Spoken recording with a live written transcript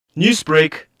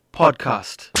Newsbreak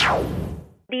Podcast.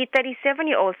 The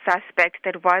 37-year-old suspect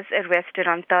that was arrested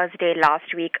on Thursday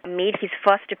last week made his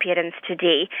first appearance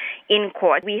today in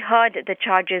court. We heard the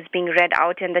charges being read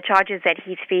out, and the charges that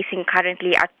he's facing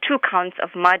currently are 2 counts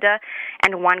of murder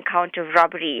and 1 count of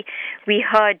robbery. We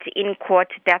heard in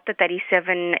court that the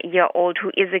 37-year-old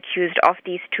who is accused of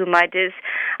these 2 murders,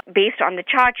 based on the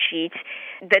charge sheet,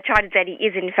 the charges that he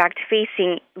is in fact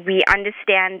facing, we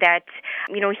understand that,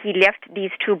 he left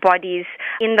these 2 bodies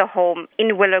in the home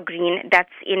in Willowgreen, that's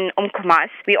in Umkomaas.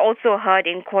 We also heard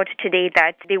in court today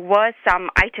that there were some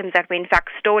items that were in fact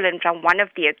stolen from one of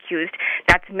the accused,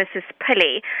 that's Mrs.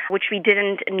 Pillay, which we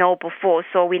didn't know before.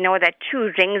 So we know that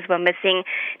 2 rings were missing,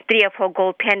 3 of her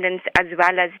gold pendants, as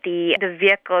well as the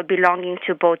vehicle belonging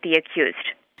to both the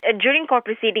accused. During court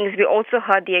proceedings, we also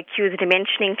heard the accused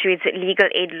mentioning to his legal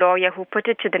aid lawyer, who put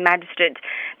it to the magistrate,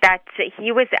 that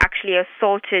he was actually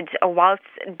assaulted whilst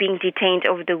being detained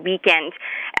over the weekend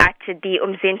at the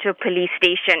Umkomaas police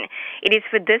station. It is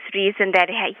for this reason that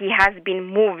he has been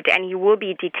moved and he will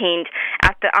be detained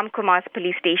at the Umkomaas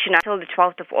police station until the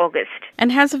 12th of August.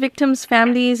 And has the victim's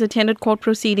families attended court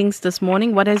proceedings this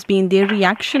morning? What has been their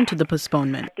reaction to the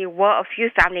postponement? There were a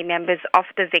few family members of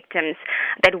the victims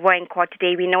that were in court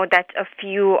today. We know that a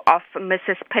few of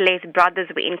Mrs. Pillay's brothers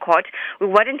were in court. We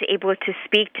weren't able to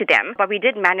speak to them, but we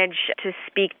did manage to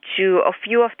speak to a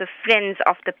few of the friends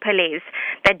of the Pillays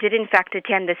that did in fact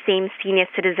attend the same senior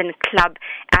citizen club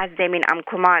as them in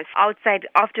Umkomaas. Outside,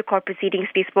 after court proceedings,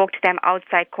 we spoke to them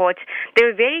outside court. They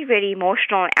were very, very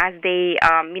emotional as they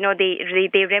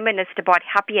reminisced about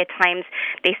happier times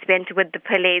they spent with the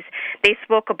Pillays. They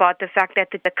spoke about the fact that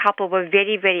the couple were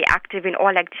very, very active in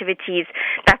all activities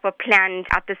that were planned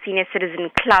at the senior citizen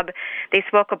club. They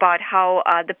spoke about how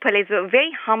the Pillays were a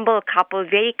very humble couple,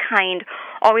 very kind,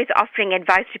 always offering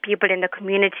advice to people in the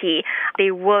community. They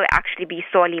will actually be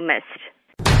sorely missed.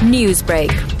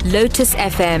 Newsbreak, Lotus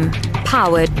FM,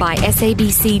 powered by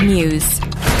SABC News.